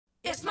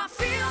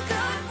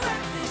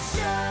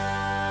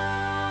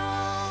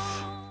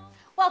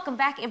Welcome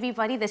back,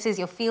 everybody. This is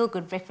your Feel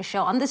Good Breakfast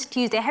Show on this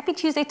Tuesday. Happy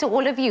Tuesday to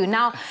all of you.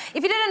 Now,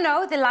 if you didn't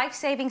know, the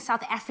Lifesaving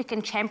South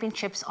African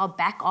Championships are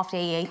back after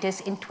a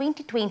hiatus in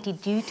 2020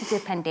 due to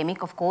the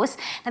pandemic, of course.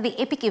 Now, the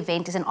epic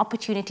event is an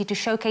opportunity to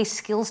showcase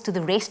skills to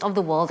the rest of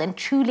the world and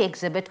truly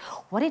exhibit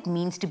what it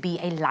means to be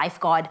a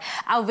lifeguard.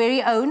 Our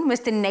very own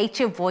Mr.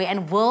 Nature Boy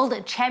and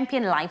world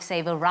champion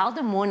lifesaver, Ryle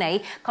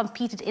Morny,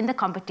 competed in the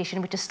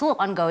competition, which is still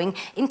ongoing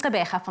in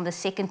Gqeberha from the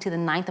 2nd to the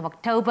 9th of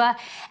October.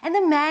 And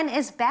the man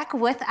is back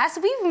with us.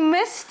 We've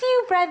missed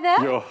you,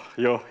 brother.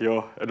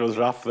 Yo. It was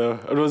rough, though.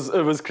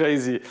 It was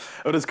crazy.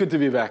 It was good to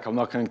be back, I'm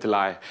not going to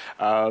lie.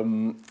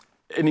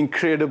 An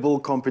incredible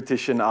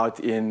competition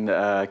out in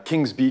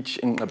Kings Beach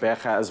in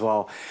Gqeberha as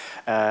well.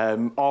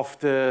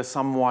 After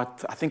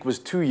somewhat, I think it was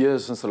 2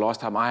 years since the last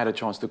time I had a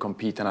chance to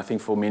compete, and I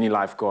think for many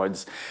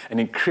lifeguards, an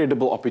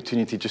incredible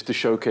opportunity just to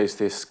showcase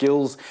their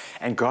skills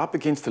and go up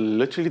against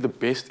literally the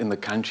best in the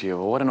country.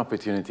 What an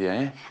opportunity,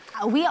 eh?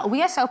 We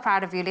are so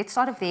proud of you. Let's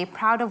start off there.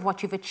 Proud of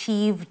what you've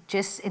achieved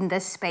just in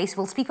this space.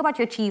 We'll speak about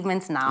your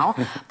achievements now,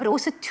 but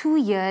also 2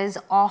 years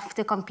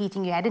after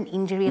competing, you had an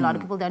injury. A lot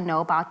of people don't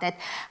know about that.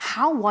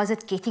 How was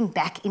it getting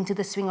back into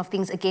the swing of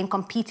things again,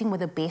 competing with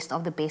the best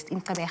of the best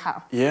in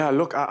Gqeberha? Yeah,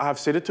 look, I've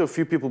said it to a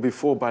few people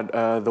before, but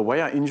the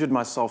way I injured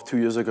myself 2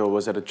 years ago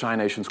was at a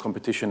Tri-Nations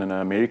competition, and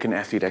an American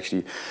athlete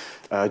actually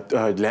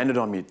landed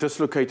on me,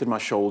 dislocated my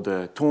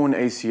shoulder, torn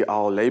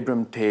ACL,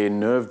 labrum tear,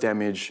 nerve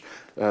damage.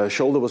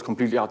 Shoulder was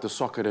completely out of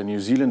socket. A New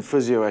Zealand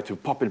physio had to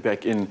pop it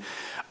back in.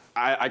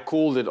 I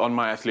called it on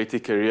my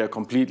athletic career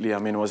completely. I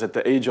mean, it was at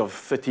the age of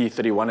 30,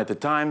 31 at the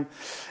time.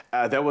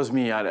 That was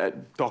me.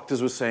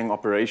 Doctors were saying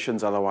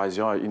operations, otherwise,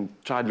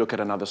 try to look at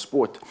another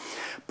sport.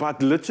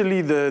 But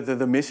literally,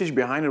 the message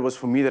behind it was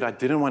for me that I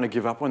didn't want to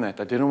give up on that.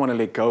 I didn't want to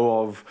let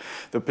go of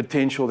the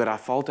potential that I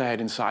felt I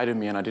had inside of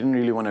me, and I didn't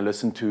really want to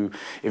listen to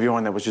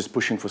everyone that was just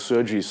pushing for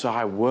surgery. So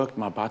I worked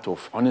my butt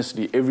off,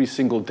 honestly, every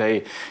single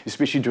day,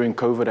 especially during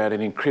COVID. I had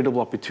an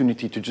incredible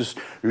opportunity to just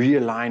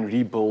realign,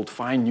 rebuild,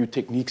 find new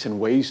techniques and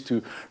ways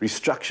to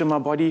restructure my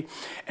body,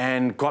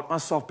 and got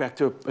myself back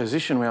to a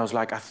position where I was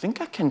like, I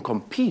think I can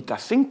compete. I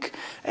think,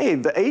 hey,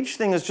 the age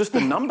thing is just a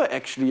number,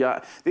 actually.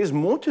 There's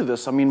more to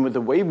this. I mean, with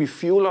the way we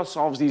fuel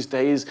ourselves these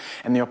days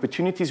and the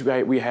opportunities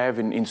we have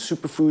in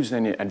superfoods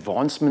and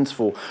advancements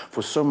for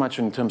so much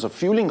in terms of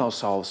fueling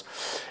ourselves,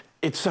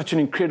 it's such an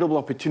incredible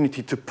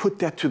opportunity to put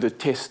that to the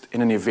test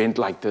in an event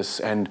like this.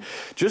 And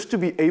just to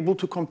be able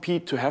to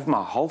compete, to have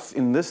my health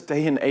in this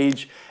day and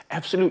age,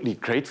 absolutely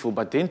grateful.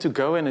 But then to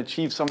go and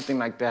achieve something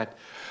like that,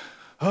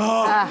 you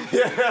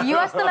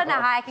are still on a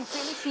high. I can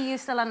clearly see you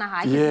still on a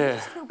high. Yeah. You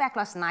just flew back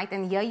last night,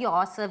 and here you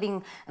are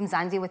serving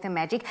Mzansi with the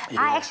magic.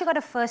 Yeah. I actually got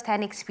a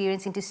first-hand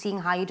experience into seeing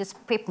how you just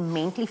prep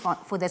mentally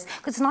for this.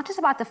 Because it's not just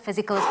about the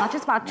physical, it's not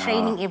just about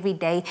training every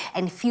day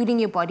and fueling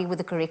your body with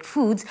the correct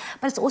foods,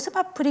 but it's also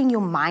about putting your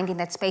mind in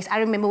that space. I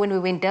remember when we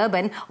were in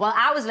Durban, while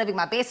I was living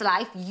my best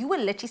life, you were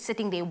literally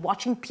sitting there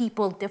watching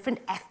people, different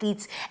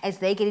athletes, as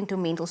they get into a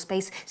mental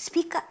space.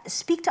 Speak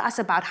to us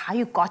about how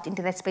you got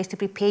into that space to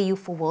prepare you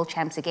for world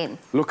champs again.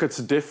 Look, it's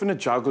a definite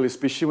juggle,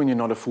 especially when you're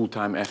not a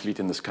full-time athlete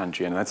in this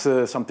country. And that's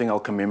something I'll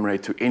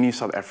commemorate to any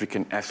South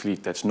African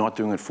athlete that's not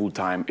doing it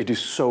full-time. It is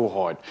so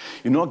hard.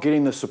 You're not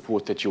getting the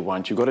support that you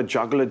want. You've got to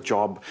juggle a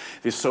job.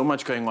 There's so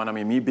much going on. I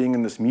mean, me being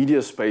in this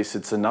media space,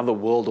 it's another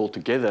world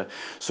altogether.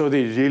 So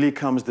there really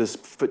comes this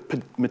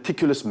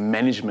meticulous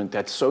management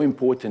that's so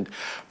important.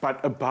 But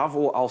above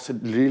all else, it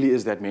really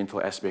is that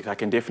mental aspect. I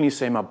can definitely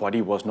say my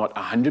body was not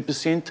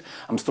 100%.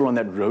 I'm still on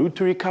that road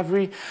to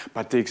recovery.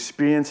 But the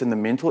experience and the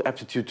mental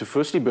aptitude to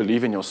firstly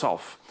believe in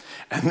yourself,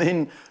 and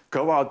then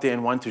go out there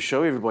and want to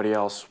show everybody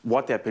else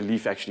what that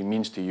belief actually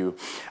means to you.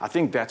 I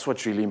think that's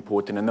what's really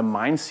important. And the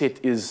mindset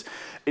is,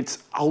 it's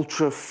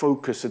ultra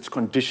focus. It's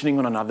conditioning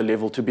on another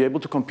level to be able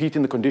to compete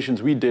in the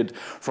conditions we did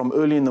from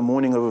early in the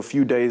morning over a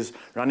few days,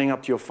 running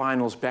up to your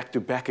finals back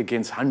to back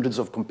against hundreds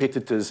of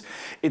competitors.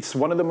 It's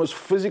one of the most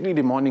physically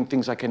demanding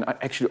things I can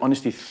actually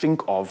honestly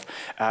think of.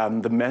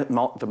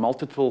 The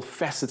multiple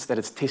facets that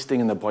it's testing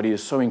in the body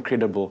is so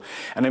incredible.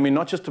 And I mean,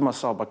 not just to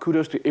myself, but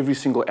kudos to every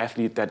single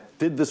athlete that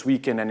did this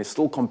weekend and is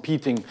still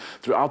competing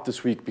throughout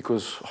this week,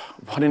 because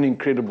what an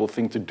incredible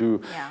thing to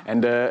do. Yeah.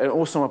 And an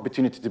awesome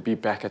opportunity to be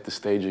back at the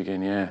stage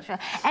again. Yeah. Sure.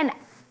 And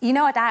you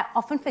know what, I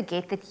often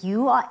forget that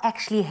you are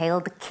actually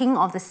hailed the king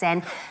of the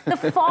sand, the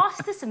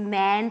fastest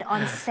man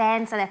on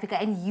sand, South Africa,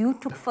 and you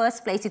took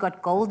first place. You got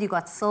gold, you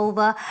got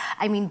silver.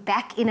 I mean,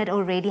 back in it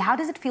already. How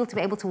does it feel to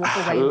be able to walk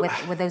away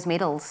with those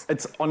medals?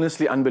 It's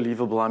honestly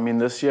unbelievable. I mean,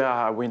 this year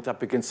I went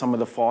up against some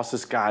of the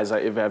fastest guys I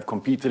ever have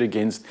competed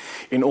against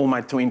in all my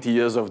 20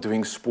 years of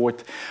doing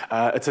sport.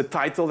 It's a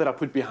title that I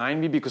put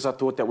behind me because I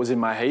thought that was in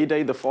my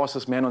heyday, the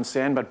fastest man on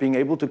sand, but being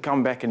able to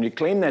come back and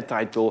reclaim that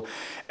title,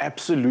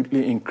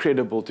 absolutely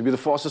incredible. incredible to be the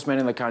fastest man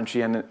in the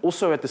country, and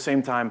also at the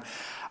same time,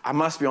 I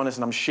must be honest,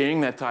 and I'm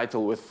sharing that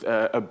title with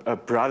a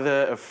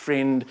brother, a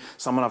friend,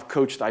 someone I've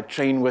coached, I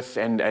train with,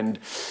 and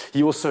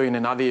he also in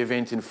another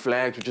event in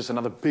flags, which is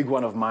another big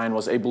one of mine,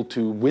 was able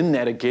to win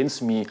that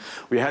against me.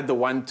 We had the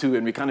 1-2,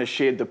 and we kind of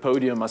shared the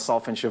podium,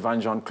 myself and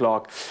Siobhan John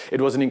Clark. It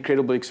was an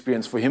incredible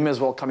experience for him as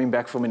well, coming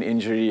back from an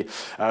injury.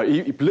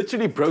 He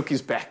literally broke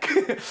his back.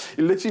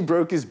 He literally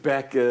broke his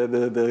back.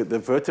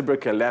 The vertebra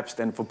collapsed,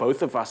 and for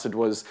both of us, it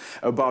was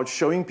about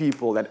showing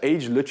people that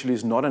age literally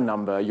is not a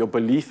number. Your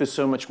belief is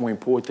so much more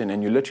important.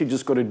 And you literally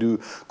just got to do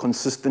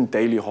consistent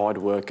daily hard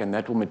work, and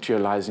that will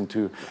materialize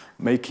into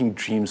making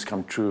dreams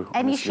come true.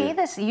 And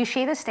honestly. you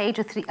share the stage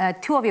with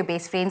two of your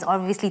best friends,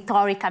 obviously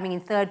Tari coming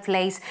in 3rd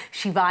place,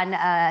 Siobhan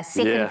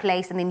 2nd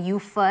place, and then you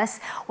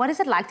first. What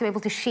is it like to be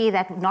able to share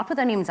that, not with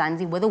only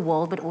Mzansi, with the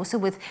world, but also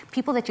with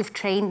people that you've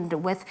trained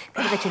with,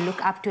 people that you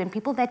look up to, and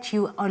people that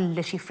you are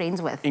literally friends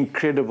with?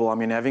 Incredible. I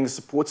mean, having a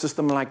support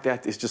system like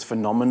that is just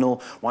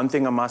phenomenal. One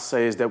thing I must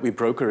say is that we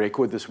broke a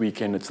record this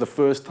weekend. It's the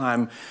first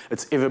time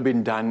it's ever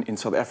been done in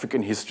South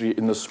African history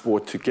in the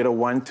sport, to get a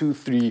 1, 2,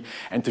 3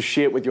 and to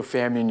share it with your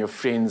family and your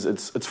friends.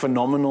 It's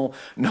phenomenal.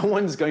 No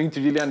one's going to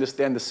really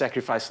understand the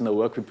sacrifice and the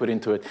work we put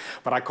into it,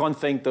 but I can't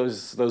thank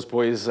those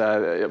boys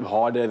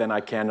harder than I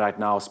can right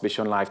now,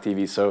 especially on live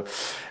TV. So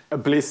a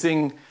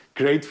blessing.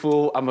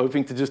 Grateful. I'm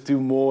hoping to just do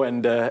more,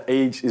 and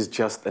age is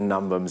just a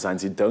number,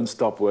 Mzansi. Don't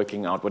stop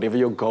working out. Whatever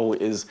your goal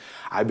is,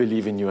 I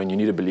believe in you, and you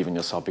need to believe in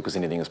yourself, because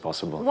anything is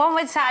possible. One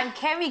more time,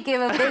 can we give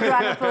a big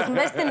round of applause?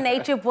 Mr.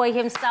 Nature Boy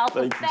himself,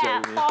 the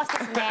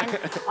fastest man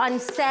on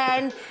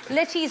sand.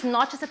 Literally, he's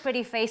not just a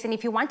pretty face, and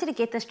if you wanted to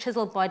get this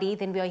chiseled body,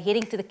 then we are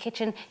heading to the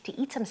kitchen to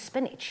eat some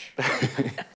spinach.